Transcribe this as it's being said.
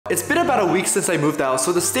It's been about a week since I moved out,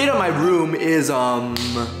 so the state of my room is, You wanna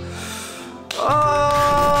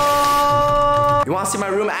see my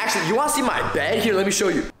room? Actually, you wanna see my bed? Here, let me show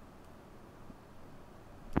you.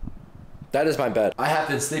 That is my bed. I have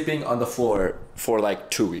been sleeping on the floor for like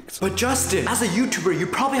 2 weeks. But Justin, as a YouTuber, you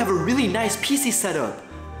probably have a really nice PC setup.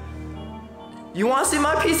 You wanna see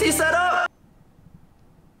my PC setup?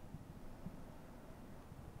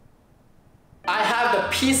 I have the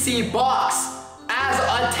PC box as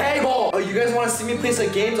a table. Oh, you guys wanna see me play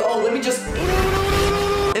some games? Oh, let me just...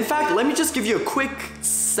 In fact, let me just give you a quick,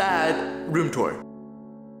 sad room tour.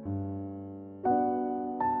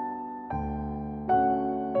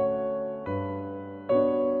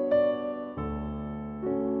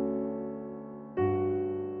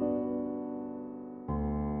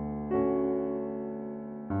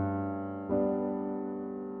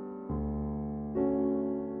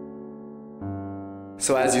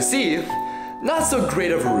 So as you see, not so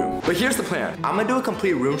great of a room. But here's the plan. I'm gonna do a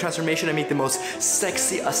complete room transformation and make the most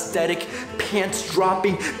sexy, aesthetic, pants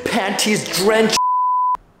dropping, panties drenched.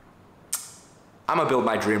 I'm gonna build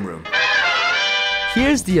my dream room.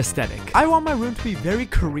 Here's the aesthetic. I want my room to be very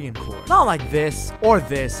Korean core. Not like this, or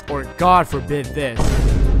God forbid this.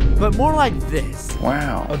 But more like this.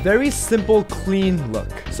 Wow. A very simple, clean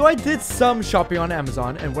look. So I did some shopping on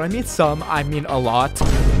Amazon, and when I mean some, I mean a lot.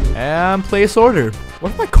 And place order.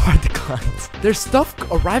 What are my card declines? There's stuff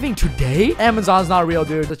arriving today? Amazon's not real,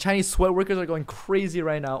 dude. The Chinese sweat workers are going crazy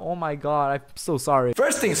right now. Oh my god, I'm so sorry.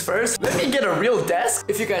 First things first, let me get a real desk.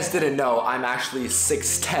 If you guys didn't know, I'm actually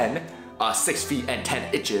 6'10", 6 feet and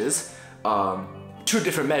 10 inches. Two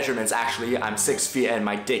different measurements actually. I'm 6 feet and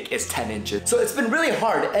my dick is 10 inches. So it's been really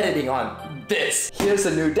hard editing on this. Here's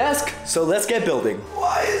a new desk, so let's get building.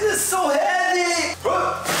 Why is this so heavy?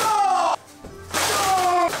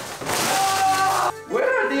 Where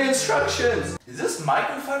are the instructions? Is this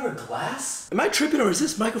microfiber glass? Am I tripping or is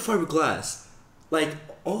this microfiber glass? Like,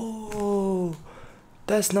 oh,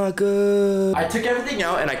 that's not good. I took everything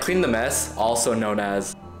out and I cleaned the mess, also known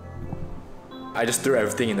as I just threw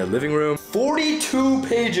everything in the living room. 42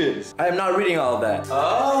 pages. I am not reading all of that.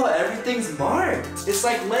 Oh, everything's marked. It's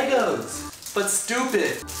like Legos, but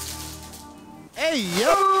stupid. Hey,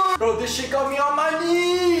 yo. Bro, this shit got me on my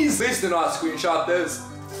knees. Please do not screenshot this.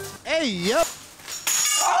 Hey, yo.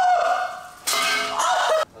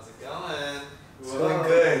 How's it going? It's going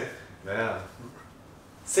good. Man.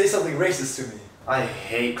 Say something racist to me. I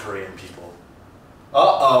hate Korean people.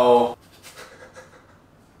 Uh-oh.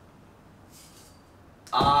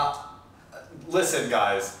 Listen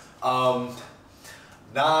guys,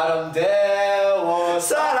 나름대로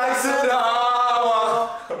사랑스러워.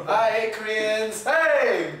 I hate Koreans.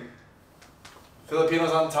 Hey!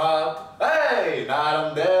 Filipinos on top. Hey!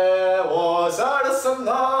 나름대로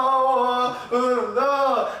사랑스러워.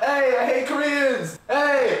 Hey! I hate Koreans.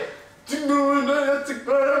 Hey!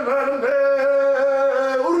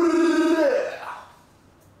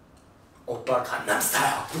 Oppa Gangnam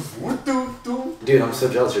Style. Dude, I'm so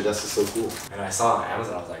jealous. Your desk is so cool. And I saw it on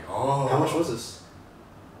Amazon, I was like, oh. How much was this?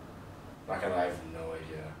 Not gonna lie, I have no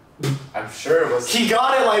idea. I'm sure it was. He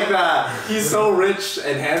got it like that. He's so rich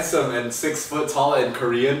and handsome and 6 foot tall and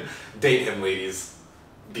Korean. Date him, ladies,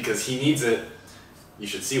 because he needs it. You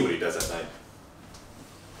should see what he does at night.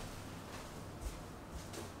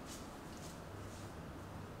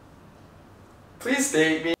 Please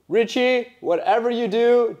date me. Richie, whatever you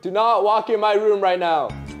do not walk in my room right now.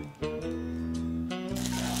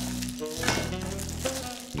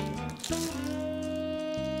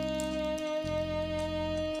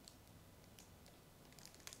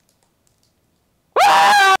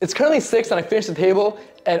 It's currently 6 and I finished the table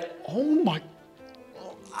and oh my,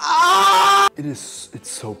 it's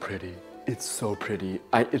so pretty. It's so pretty.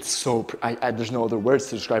 There's no other words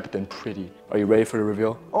to describe it than pretty. Are you ready for the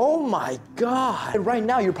reveal? Oh my god. Right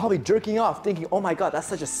now you're probably jerking off thinking, oh my god, that's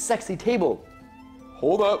such a sexy table.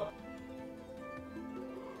 Hold up.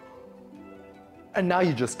 And now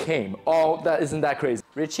you just came. Oh, that isn't that crazy.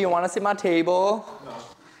 Richie, you wanna see my table?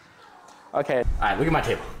 No. Okay. All right, look at my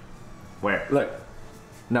table. Where? Look.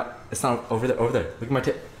 No, it's not over there, over there. Look at my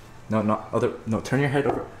table. No, not other, no, turn your head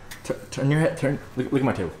over. Turn your head, look at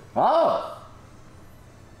my table. Oh!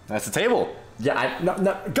 That's the table. Yeah,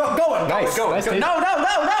 go on, nice, go. Nice table. No.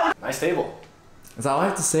 Nice table. Is that all I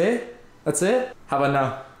have to say? That's it? How about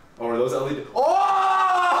now? Oh, are those LED?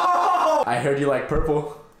 Oh! I heard you like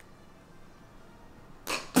purple.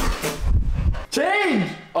 Change!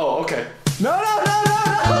 Oh, okay. No.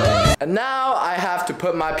 And now I have to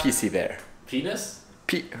put my PC there. Penis?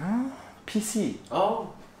 PC.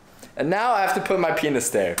 Oh. And now I have to put my penis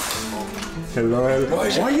there. Hello. Why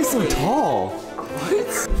are you so tall?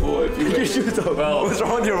 Boy, if you Take your shoes off. Bro, what's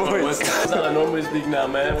wrong with your voice? That's how I normally speak now,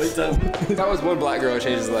 man. What you talking? That was one black girl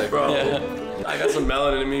changed his life. Bro, I got some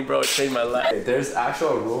melanin in me, bro. It changed my life. There's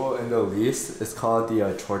actual rule in the lease. It's called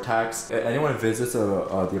the chore tax. Anyone visits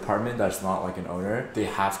the apartment that's not like an owner, they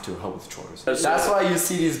have to help with chores. That's why you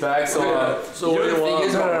see these bags. So what do you think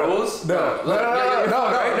is about rules? No.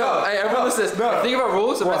 Everyone listen to this. The thing about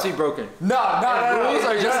rules, it's meant to be broken. No. Rules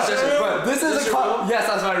are just but this is a yes,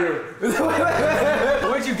 that's my room.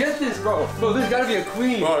 Where'd you get this, bro? Bro, there's gotta be a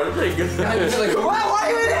queen. Bro, it's pretty good. Why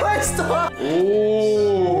are you in my stuff?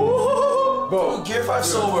 Ooh. Bro, Gear 5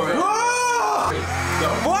 sober, man. Why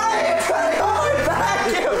are you cutting off my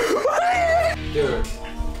vacuum? Dude.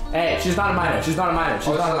 Hey, she's not a minor. She's not a minor.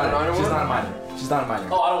 She's not a minor. She's not a minor. She's not a minor.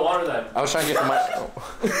 Oh, I don't want her then. I was trying to get the mic.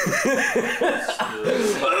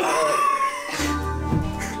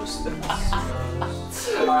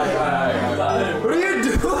 Alright. What are you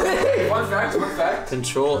doing? One fact.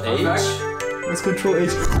 Control H. Let's control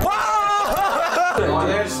H.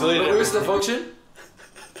 Where's the function?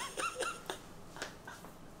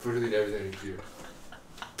 Delete everything in here.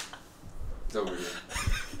 It's over here.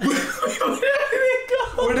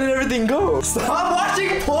 Where did everything go? Stop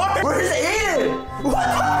watching porn! Where's Aiden? What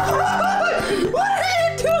the fuck? What are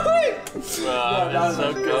you doing? Wow, that's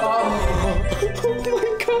so good. Oh my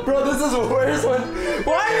god. Bro, this is the worst one.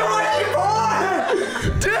 Why are you watching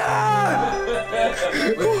porn? Dude!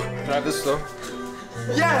 Can I have this though?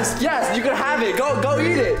 Yes, you can have it. Go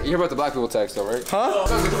eat it. You hear about the black people text though, right? Huh?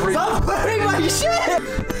 Stop wearing my shit!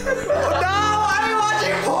 No, I'm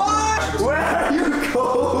watching porn! Where are you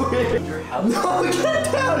going? No,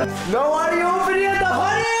 get down! No, why are you opening at the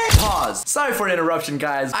honey? Pause. Sorry for the interruption,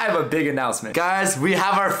 guys. I have a big announcement. Guys, we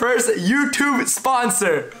have our first YouTube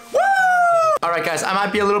sponsor. Woo! Alright guys, I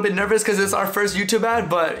might be a little bit nervous because it's our first YouTube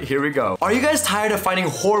ad, but here we go. Are you guys tired of finding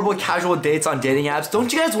horrible casual dates on dating apps?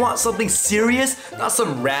 Don't you guys want something serious? Not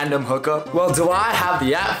some random hookup? Well, do I have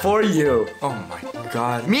the app for you? Oh my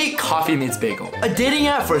god. Meet Coffee Meets Bagel, a dating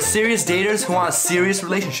app for serious daters who want serious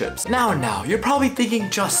relationships. Now, you're probably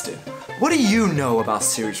thinking, Justin, what do you know about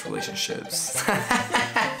serious relationships?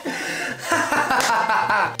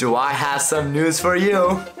 Do I have some news for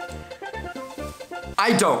you?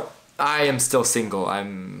 I don't. I am still single. I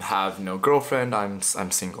have no girlfriend. I'm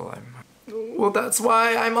single. Well, that's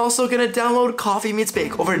why I'm also gonna download Coffee Meets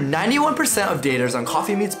Bagel. Over 91% of daters on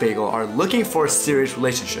Coffee Meets Bagel are looking for serious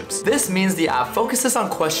relationships. This means the app focuses on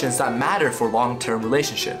questions that matter for long-term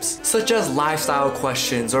relationships, such as lifestyle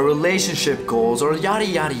questions or relationship goals or yada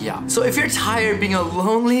yada yada. So if you're tired of being a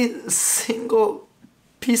lonely, single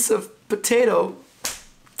piece of potato,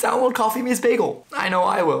 download Coffee Meets Bagel. I know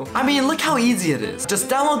I will. I mean, look how easy it is. Just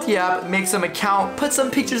download the app, make some account, put some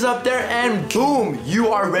pictures up there, and boom, you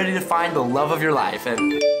are ready to find the love of your life.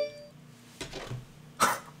 And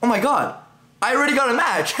oh my god, I already got a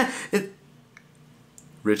match.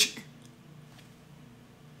 Richie.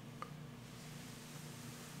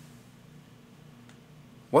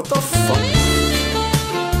 What the fuck?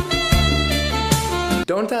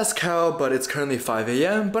 Don't ask how, but it's currently 5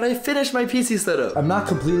 a.m. But I finished my PC setup. I'm not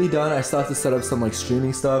completely done. I still have to set up some like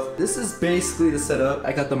streaming stuff. This is basically the setup.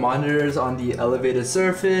 I got the monitors on the elevated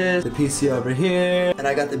surface, the PC over here, and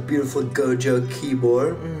I got the beautiful Gojo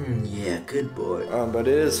keyboard. Yeah, good boy. But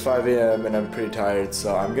it is 5 a.m. and I'm pretty tired,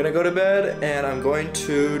 so I'm gonna go to bed and I'm going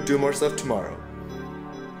to do more stuff tomorrow.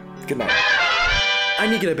 Good night. I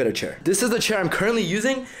need to get a better chair. This is the chair I'm currently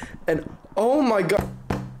using, and oh my god.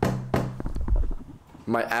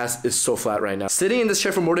 My ass is so flat right now. Sitting in this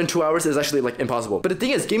chair for more than 2 hours is actually like impossible. But the thing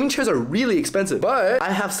is, gaming chairs are really expensive. But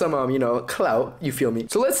I have some, you know, clout, you feel me?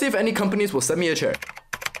 So let's see if any companies will send me a chair.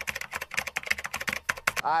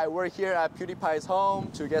 Alright, we're here at PewDiePie's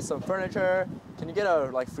home to get some furniture. Can you get a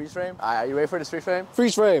like freeze frame? Are you ready for this freeze frame?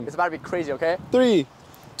 Freeze frame. It's about to be crazy, okay? 3,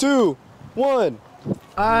 2, 1.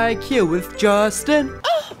 IKEA with Justin.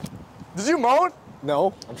 Did you moan?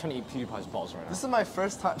 No. I'm trying to eat PewDiePie's balls right now. This is my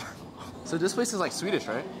first time. So this place is like Swedish,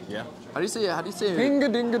 right? Yeah. How do you say Dinga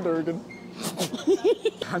dinga durgan.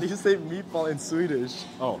 How do you say meatball in Swedish?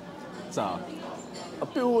 Oh, it's a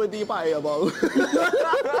PewDiePie ball.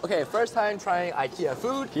 Okay, first time trying IKEA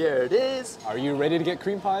food. Here it is. Are you ready to get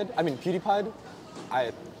cream pied? I mean PewDiePied?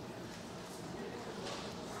 I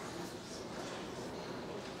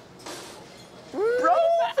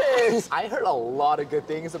heard a lot of good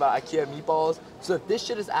things about IKEA meatballs. So if this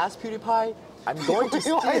shit is ass PewDiePie, I'm going to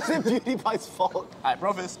steal. Why is it PewDiePie's fault? Alright,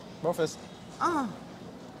 brofist. Brofist.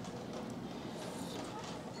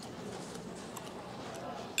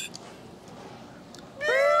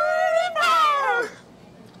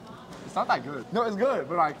 It's not that good. No, it's good,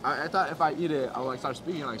 but like, I thought if I eat it, I would like start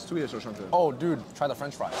speaking like Swedish or something. Oh, dude, try the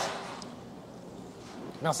French fries.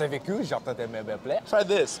 Merci vécu, j'appelle mes plats. Try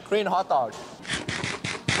this, Korean hot dog.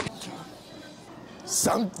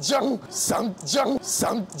 Samjang.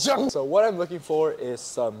 So what I'm looking for is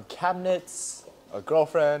some cabinets, a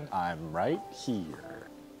girlfriend. I'm right here.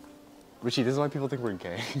 Richie, this is why people think we're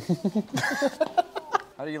gay.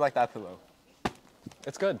 How do you like that pillow?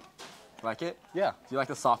 It's good. Like it? Yeah. Do you like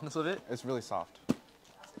the softness of it? It's really soft.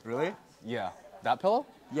 Really? Yeah. That pillow?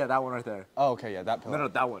 Yeah, that one right there. Oh, okay, yeah, that pillow. No,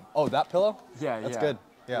 that one. Oh, that pillow? Yeah, That's yeah. good.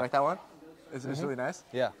 Yeah. You like that one? It's really nice.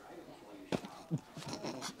 Yeah.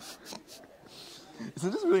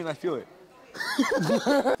 Isn't this really nice? Feel it.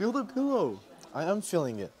 Feel the pillow. I am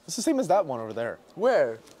feeling it. It's the same as that one over there.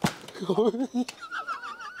 Where?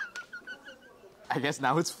 I guess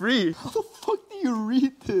now it's free. How the fuck do you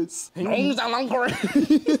read this? You're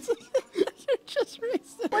just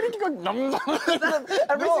racist. Why did you go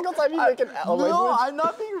Every single time you make an L No, language. I'm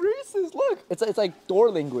not being racist. Look. It's like door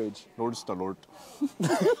language. Lord's the Lord.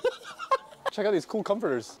 Check out these cool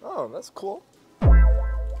comforters. Oh, that's cool.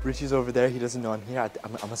 Richie's over there. He doesn't know I'm here.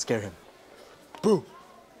 I'm gonna scare him. Boo!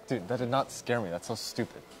 Dude, that did not scare me. That's so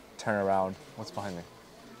stupid. Turn around. What's behind me?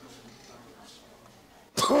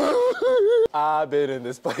 I've been in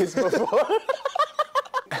this place before.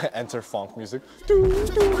 Enter funk music.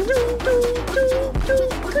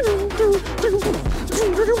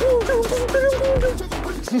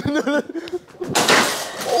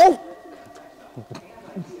 Oh!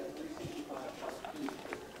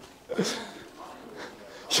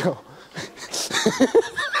 Yo.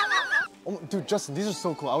 Oh, dude, Justin, these are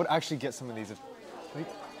so cool. I would actually get some of these. Wait.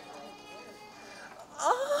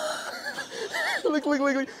 Look.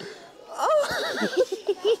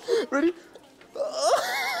 Ready?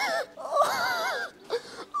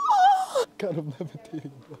 God, I'm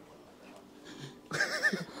levitating, bro.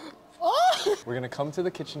 We're gonna come to the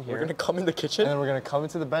kitchen here. We're gonna come in the kitchen. And then we're gonna come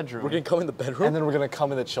into the bedroom. We're gonna come in the bedroom. And then we're gonna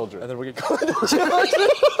come in the children. And then we're gonna come in the children.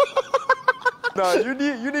 No, you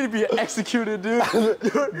need to be executed, dude.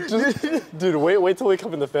 Dude, wait till we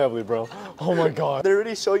come in the family, bro. Oh my god. They're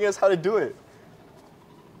already showing us how to do it.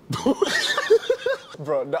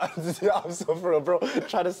 Bro, no, I'm so for real, bro.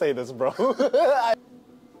 Try to say this, bro.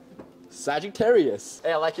 Sagittarius.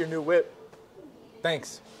 Hey, I like your new whip.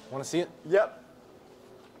 Thanks. Wanna see it? Yep.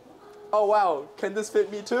 Oh wow, can this fit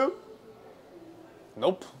me too?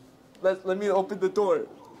 Nope. Let me open the door.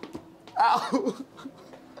 Ow.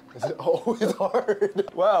 Is it always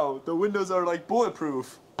hard? Wow, the windows are like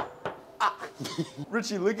bulletproof. Ah.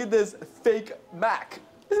 Richie, look at this fake Mac.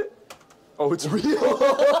 Oh, it's real.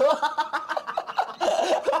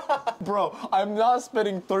 Bro, I'm not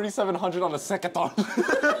spending $3,700 on a secathlon.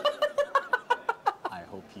 I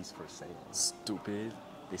hope he's for sale. Stupid.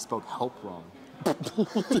 They spelled help wrong.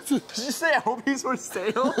 Did you say I hope he's for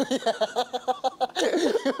sale?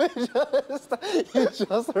 You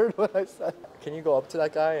just heard what I said. Can you go up to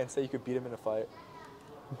that guy and say you could beat him in a fight?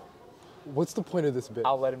 What's the point of this bit?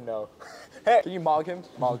 I'll let him know. Hey, can you mog him?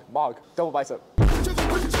 Mog. Double bicep.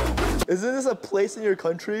 Isn't this a place in your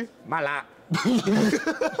country? Mala.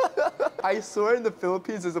 I swear in the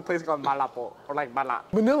Philippines there's a place called Malapo. Or like Mala.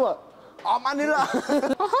 Manila. Oh, Manila.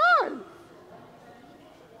 Hi.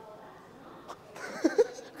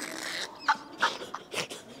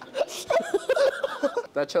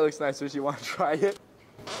 That chair looks nice. Would you want to try it?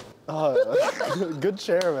 Good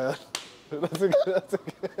chair, man. That's a good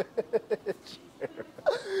chair.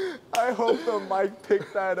 I hope the mic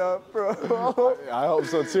picked that up, bro. I hope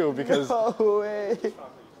so too, because. No way.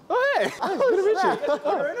 Oh, hey! Good to meet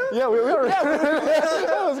you. Yeah, we are.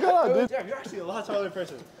 What's going on, dude? Damn, you're actually a lot taller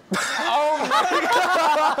person.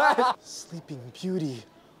 Sleeping Beauty.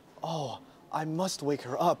 Oh, I must wake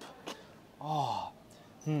her up. Oh,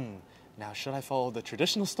 Now, should I follow the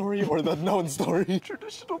traditional story or the known story?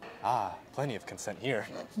 Traditional. Ah, plenty of consent here.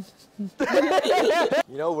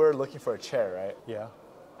 You know we're looking for a chair, right? Yeah.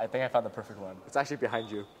 I think I found the perfect one. It's actually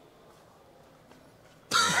behind you.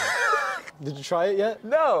 Did you try it yet?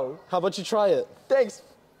 No. How about you try it? Thanks.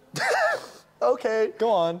 Okay. Go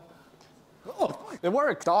on. Oh, it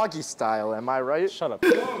worked. Doggy style, am I right? Shut up.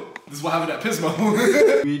 This is what happened at Pismo.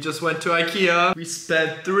 We just went to IKEA. We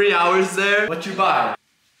spent 3 hours there. What'd you buy?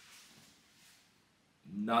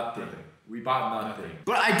 Nothing. We bought nothing.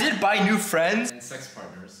 But I did buy new friends. And sex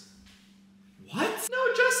partners. What? No,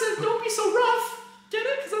 Justin, don't be so rough. Get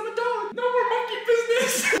it? Because I'm a dog. No more monkey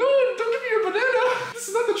business. No, don't give me your banana. This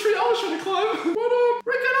is not the tree I was trying to climb. But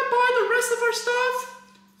we're gonna buy the rest of our stuff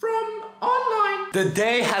from online. The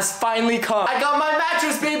day has finally come. I got my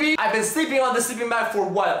mattress, baby. I've been sleeping on the sleeping bag for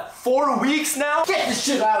what, 4 weeks now? Get this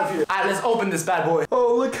shit out of here. All right, let's open this bad boy.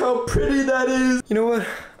 Oh, look how pretty that is. You know what?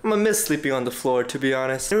 I'm gonna miss sleeping on the floor, to be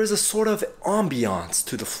honest. There is a sort of ambiance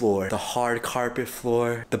to the floor. The hard carpet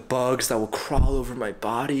floor, the bugs that will crawl over my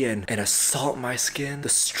body and assault my skin, the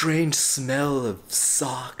strange smell of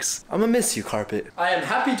socks. I'm gonna miss you, carpet. I am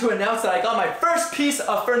happy to announce that I got my first piece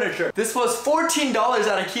of furniture. This was $14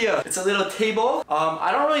 at IKEA. It's a little table.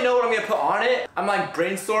 I don't really know what I'm gonna put on it. I'm like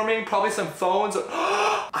brainstorming, probably some phones.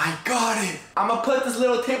 I got it. I'm gonna put this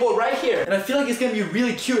little table right here. And I feel like it's gonna be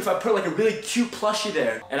really cute if I put like a really cute plushie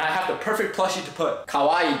there. And I have the perfect plushie to put.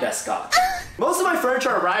 Kawaii desu ka. Most of my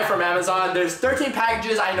furniture arrived from Amazon. There's 13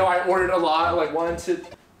 packages. I know I ordered a lot. Like 1, 2...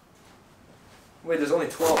 Wait, there's only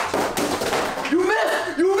 12. You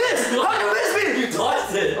missed! You missed! How did you miss me? You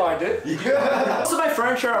touched it. Oh, I did? Yeah. Most of my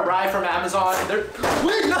furniture arrived from Amazon.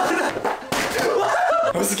 Wait, no!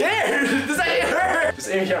 I'm scared. This ain't hurt. Just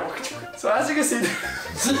aim here. So as you can see,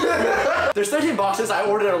 there's 13 boxes. I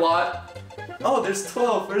ordered a lot. Oh, there's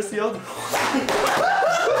 12. Where's the other one?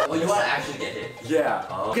 Well, you want to actually get hit. Yeah.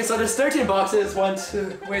 Oh. Okay, so there's 13 boxes. 1,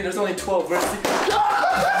 2. Wait, there's only 12. Where's the...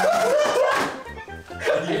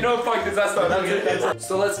 You know, fuck this. That's not good.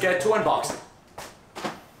 So let's get to unboxing.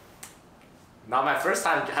 Not my first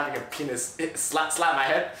time having a penis slap my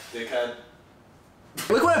head. Dickhead.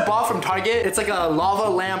 Look what I bought from Target. It's like a lava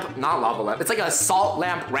lamp, not lava lamp. It's like a salt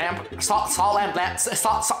lamp salt lamp,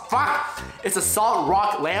 fuck. It's a salt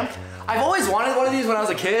rock lamp. I've always wanted one of these when I was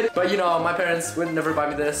a kid, but you know, my parents would never buy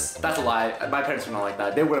me this. That's a lie. My parents were not like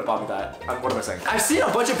that. They wouldn't buy me that. What am I saying? I've seen a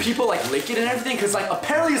bunch of people like lick it and everything because like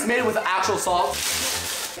apparently it's made with actual salt.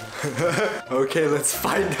 Okay, let's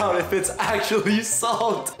find out if it's actually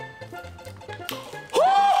salt.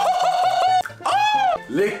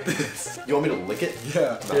 Lick this. You want me to lick it?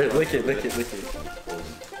 Yeah. No, here, lick it, lick it, lick it.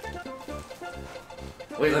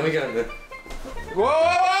 Wait, let me get it.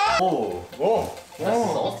 Whoa! Whoa. Whoa.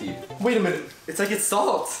 That's salty. Wait a minute. It's like it's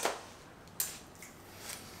salt.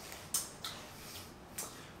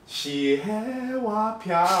 西海蛙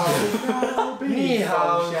飘飘，碧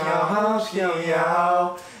好飘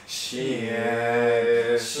飘，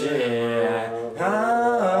谢谢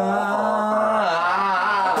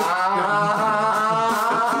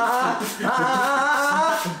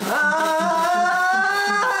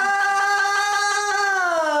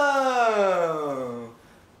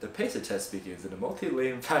The pacer test begins in a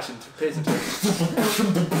multi-lane fashion to pacer test.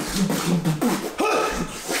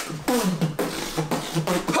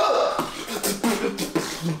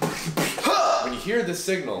 When you hear the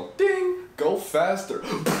signal, ding, go faster.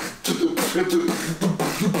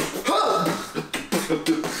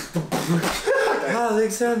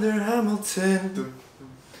 Alexander Hamilton.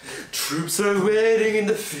 Troops are waiting in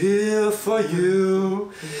the field for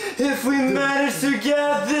you. If we manage to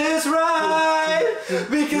get this right,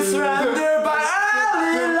 we can surrender by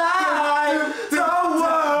early light. The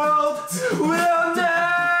world will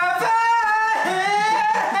never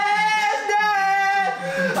end.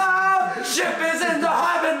 Our ship is in the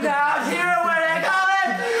harbor now. Hear where they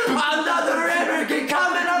calling. Another river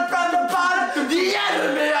coming up from the bottom. The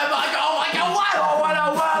enemy. I'm like, oh my God, what a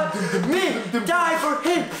world. Me, die for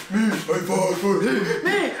him. Me, I fought for him.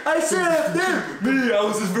 Me, I saved him. Me, I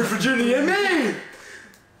was his first Virginian. Me,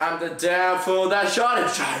 I'm the damn fool that shot him.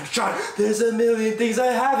 Shot. There's a million things I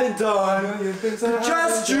haven't done.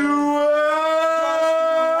 Just you.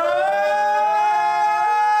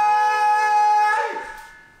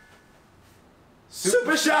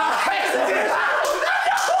 Super shot. There's no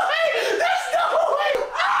way. There's no way.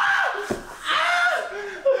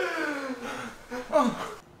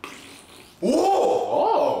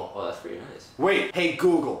 Whoa. Oh, that's pretty nice. Wait, hey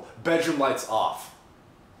Google, bedroom lights off.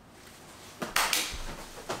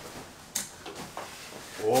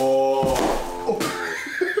 Whoa. Oh.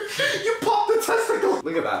 You popped the testicle.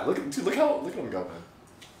 Look at that. Look at him go, man.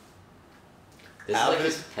 This is like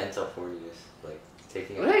his pent up horniness, like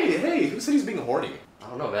taking it. Hey, who said he's being horny? I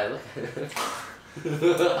don't know, man.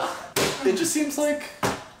 It just seems like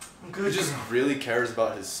he just really cares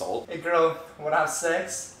about his salt. Hey girl, wanna have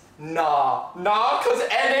sex? Nah, cause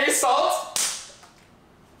NA salt?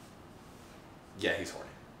 Yeah, he's horny.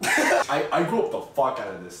 I grew up the fuck out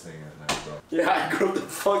of this thing at night, bro. Yeah, I grew up the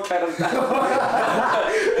fuck out of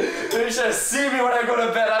that. You should have seen me when I go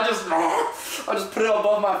to bed. I just put it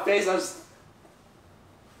above my face.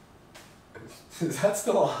 Is that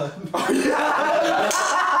still on?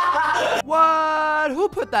 What? Who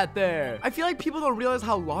put that there? I feel like people don't realize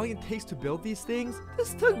how long it takes to build these things.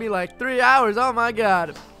 This took me like 3 hours. Oh my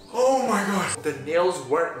God. Oh my God. The nails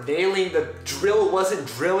weren't nailing. The drill wasn't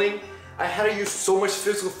drilling. I had to use so much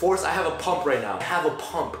physical force. I have a pump right now. I have a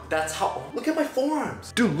pump. That's how, look at my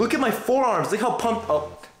forearms. Dude, look at my forearms. Look how pumped,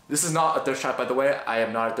 oh, this is not a thirst trap, by the way. I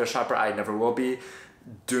am not a thirst trapper. I never will be.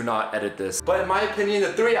 Do not edit this. But in my opinion,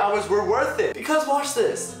 the 3 hours were worth it. Because watch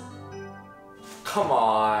this. Come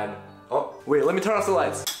on. Oh, wait, let me turn off the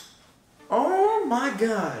lights. Oh my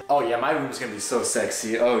god. Oh yeah, my room's gonna be so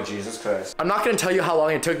sexy. Oh Jesus Christ. I'm not gonna tell you how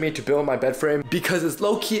long it took me to build my bed frame because it's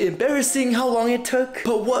low-key embarrassing how long it took.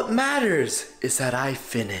 But what matters is that I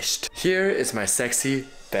finished. Here is my sexy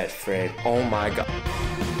bed frame. Oh my god.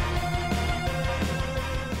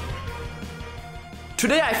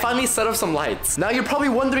 Today I finally set up some lights. Now you're probably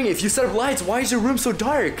wondering, if you set up lights, why is your room so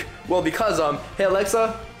dark? Well, because hey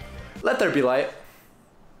Alexa, let there be light.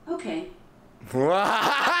 Okay.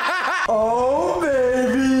 Oh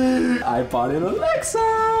baby, I bought an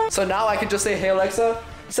Alexa. So now I can just say, hey Alexa,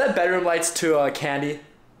 set bedroom lights to candy.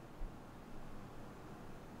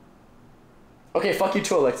 Okay, fuck you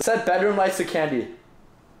too, Alexa. Set bedroom lights to candy.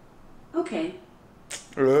 Okay.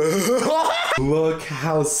 Look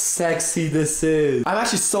how sexy this is. I'm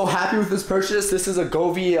actually so happy with this purchase. This is a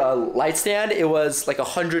Govee light stand. It was like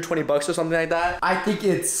 120 bucks or something like that. I think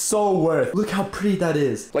it's so worth. Look how pretty that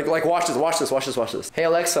is. Like watch this, watch this, watch this, watch this. Hey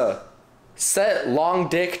Alexa, set long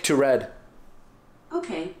dick to red.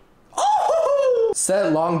 Okay. Oh!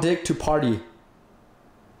 Set long dick to party.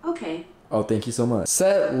 Okay. Oh, thank you so much.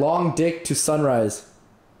 Set long dick to sunrise.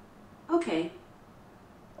 Okay.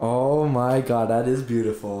 Oh my god, that is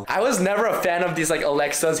beautiful. I was never a fan of these like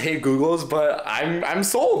Alexas, hey Googles, but I'm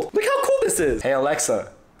sold. Look how cool this is. Hey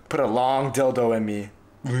Alexa, put a long dildo in me.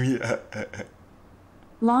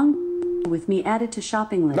 Long with me added to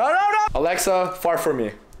shopping list. No. Alexa, fart for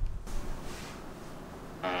me.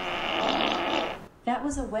 That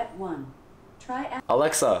was a wet one. Try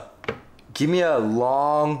Alexa, give me a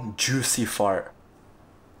long, juicy fart.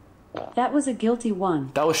 That was a guilty one.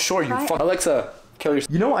 That was short, you fuck. Alexa, kill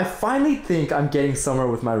yourself. You know, I finally think I'm getting somewhere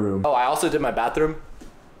with my room. Oh, I also did my bathroom.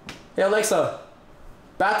 Hey Alexa,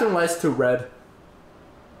 bathroom lights to red.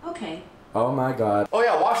 Okay. Oh my god. Oh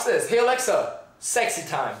yeah, watch this. Hey Alexa, sexy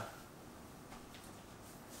time.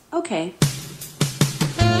 Okay.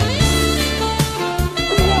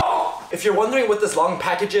 If you're wondering what this long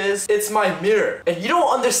package is, it's my mirror. And you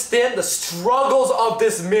don't understand the struggles of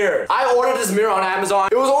this mirror. I ordered this mirror on Amazon.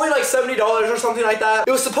 It was only like $70 or something like that.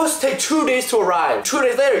 It was supposed to take 2 days to arrive. 2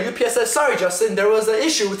 days later, UPS says, sorry Justin, there was an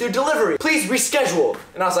issue with your delivery. Please reschedule.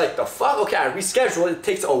 And I was like, the fuck? Okay, I rescheduled. It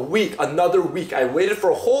takes a week, another week. I waited for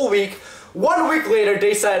a whole week. 1 week later,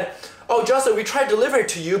 they said, oh Justin, we tried delivering it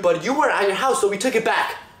to you, but you weren't at your house, so we took it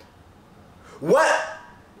back. What?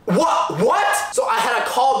 What? So I had to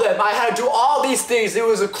call them, I had to do all these things, it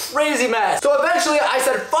was a crazy mess. So eventually I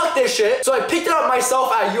said, fuck this shit. So I picked it up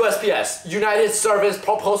myself at USPS, United Service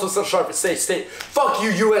Postal Service, state. Fuck you,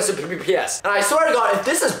 USPS. And I swear to God, if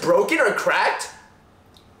this is broken or cracked,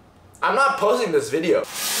 I'm not posting this video.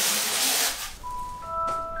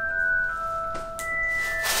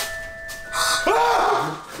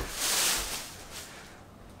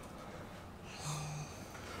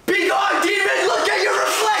 Be gone, demon! Look at your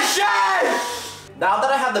reflection! Now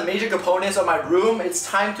that I have the major components of my room, it's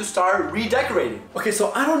time to start redecorating. Okay,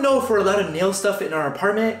 so I don't know if we're allowed to nail stuff in our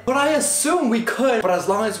apartment, but I assume we could, but as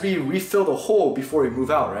long as we refill the hole before we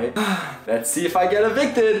move out, right? Let's see if I get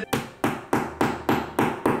evicted.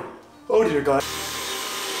 Oh dear God.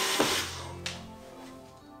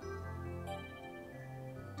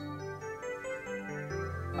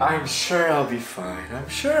 I'm sure I'll be fine. I'm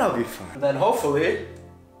sure I'll be fine. And then hopefully...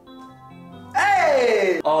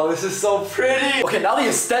 Hey! Oh, this is so pretty. Okay, now the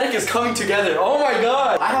aesthetic is coming together. Oh my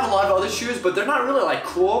god. I have a lot of other shoes, but they're not really like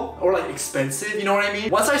cool or like expensive, you know what I mean?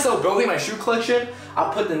 Once I start building my shoe collection,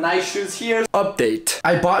 I'll put the nice shoes here. Update.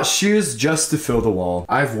 I bought shoes just to fill the wall.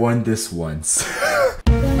 I've worn this once.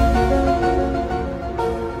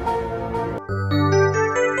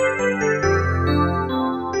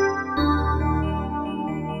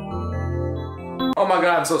 Oh my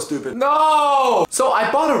god, I'm so stupid. No! So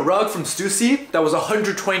I bought a rug from Stussy that was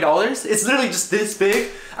 $120. It's literally just this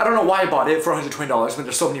big. I don't know why I bought it for $120 when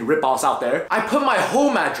there's so many rip-offs out there. I put my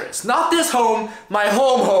home address, not this home, my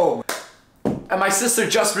home. And my sister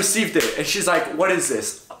just received it and she's like, what is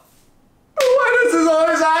this? Why does this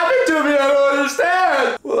always happen to me? I don't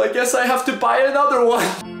understand. Well, I guess I have to buy another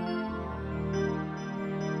one.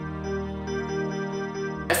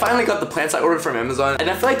 I finally got the plants I ordered from Amazon, and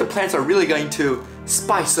I feel like the plants are really going to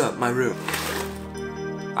spice up my room.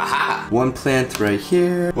 Aha! One plant right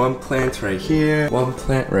here, one plant right here, one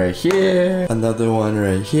plant right here, another one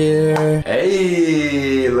right here.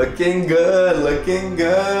 Hey, looking good, looking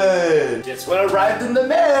good. Guess what arrived in the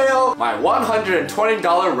mail? My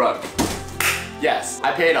 $120 rug. Yes,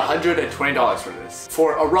 I paid $120 for this.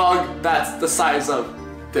 For a rug that's the size of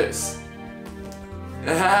this.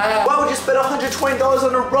 Why would you spend $120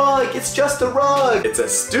 on a rug? It's just a rug. It's a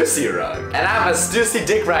Stussy rug. And I'm a Stussy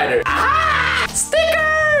dick rider. Ah!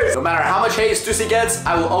 Stickers! No matter how much hate Stussy gets,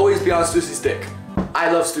 I will always be on Stussy's dick.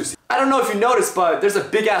 I love Stussy. I don't know if you noticed, but there's a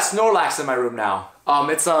big ass Snorlax in my room now.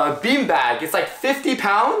 It's a beanbag. It's like 50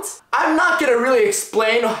 pounds. I'm not gonna really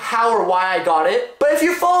explain how or why I got it, but if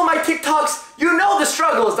you follow my TikToks, you know the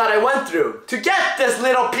struggles that I went through to get this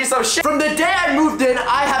little piece of shit. From the day I moved in,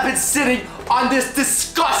 I have been sitting on this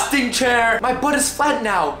disgusting chair. My butt is flat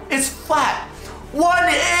now. It's flat.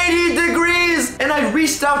 180 degrees! And I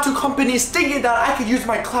reached out to companies thinking that I could use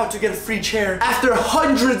my clout to get a free chair. After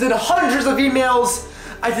hundreds and hundreds of emails,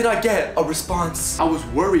 I did not get a response. I was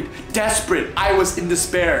worried, desperate. I was in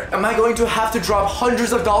despair. Am I going to have to drop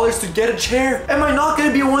hundreds of dollars to get a chair? Am I not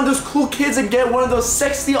gonna be one of those cool kids and get one of those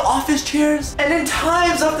sexy office chairs? And in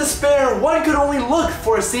times of despair, one could only look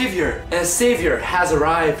for a savior. And a savior has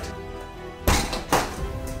arrived.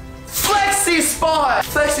 FlexiSpot!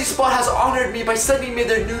 FlexiSpot has honored me by sending me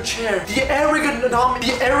their new chair. The ergonomic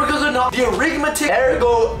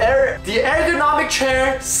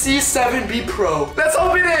chair C7B Pro. Let's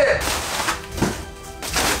open it!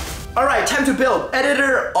 Alright, time to build.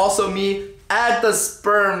 Editor, also me. Add the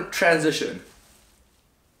sperm transition.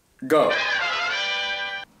 Go.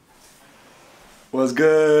 Was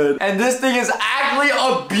good. And this thing is actually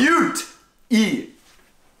a beaut.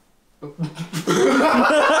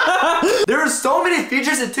 There are so many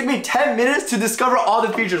features, it took me 10 minutes to discover all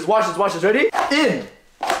the features. Watch this, ready? In,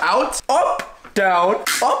 out, up, down,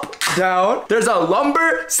 up, down. There's a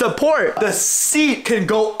lumbar support. The seat can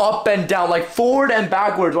go up and down, like forward and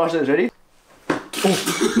backwards. Watch this, ready?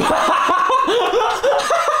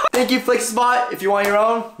 Thank you, FlexiSpot. If you want your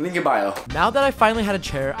own, link in bio. Now that I finally had a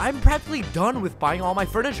chair, I'm practically done with buying all my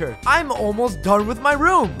furniture. I'm almost done with my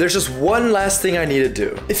room. There's just one last thing I need to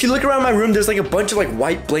do. If you look around my room, there's like a bunch of like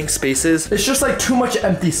white blank spaces. It's just like too much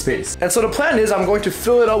empty space. And so the plan is I'm going to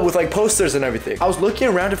fill it up with like posters and everything. I was looking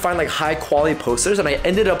around to find like high quality posters and I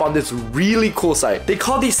ended up on this really cool site. They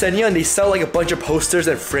call Desenia and they sell like a bunch of posters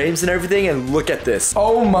and frames and everything, and look at this.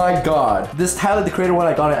 Oh my god. This Tyler the Creator one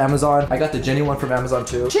I got on Amazon. I got the Jenny one from Amazon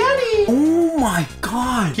too. Jenny! Oh my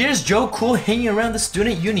god. Here's Joe Cool hanging around the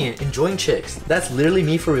student union enjoying chicks. That's literally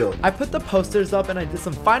me for real. I put the posters up and I did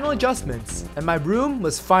some final adjustments, and my room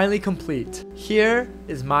was finally complete. Here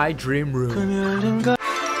is my dream room.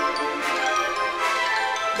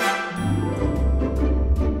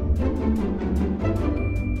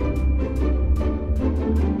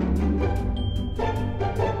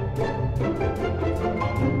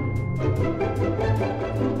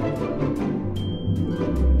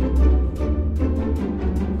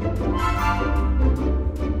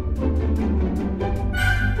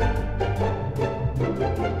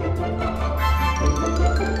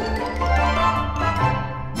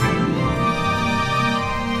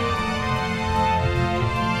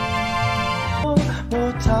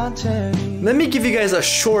 Let me give you guys a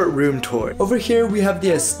short room tour. Over here, we have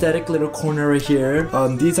the aesthetic little corner right here.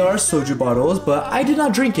 These are soju bottles, but I did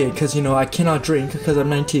not drink it because, you know, I cannot drink because I'm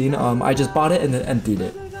 19. I just bought it and then emptied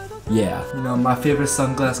it. Yeah, you know, my favorite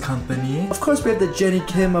sunglass company. Of course, we have the Jenny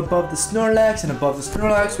Kim above the Snorlax, and above the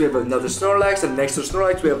Snorlax, we have another Snorlax, and next to the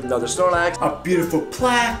Snorlax, we have another Snorlax. A beautiful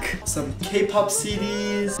plaque, some K-pop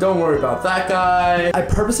CDs. Don't worry about that guy. I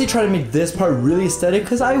purposely try to make this part really aesthetic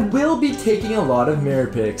because I will be taking a lot of mirror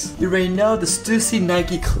pics. You already know the Stussy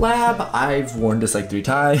Nike collab. I've worn this like 3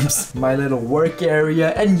 times. My little work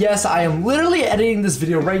area. And yes, I am literally editing this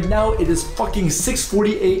video right now. It is fucking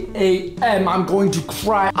 6:48 a.m. I'm going to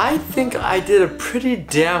cry. I think I did a pretty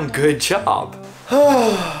damn good job.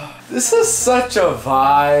 This is such a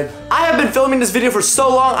vibe. I have been filming this video for so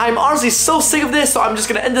long. I'm honestly so sick of this, so I'm just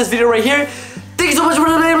gonna end this video right here. Thank you so much for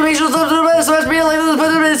the video. Make sure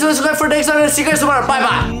to subscribe for next time. See you guys tomorrow. Bye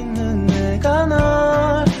bye.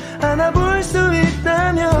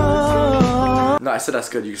 No, I said that's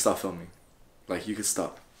good. You can stop filming. Like, you can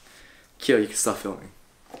stop. Kyo, you can stop filming.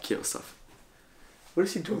 Kyo, stop. What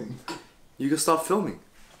is he doing? You can stop filming.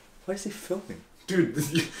 Why is he filming? Dude,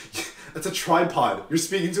 that's a tripod. You're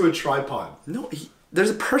speaking to a tripod. No,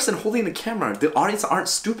 there's a person holding the camera. The audience aren't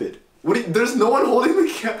stupid. There's no one holding the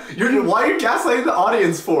camera. Why are you gaslighting the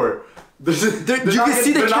audience for? You can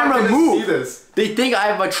see the camera move. See this. They think I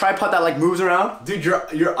have a tripod that like moves around. Dude, your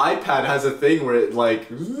iPad has a thing where it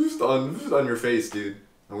like on your face, dude.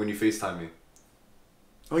 And when you FaceTime me.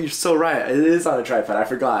 Oh, you're so right. It is on a tripod. I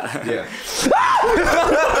forgot. Yeah.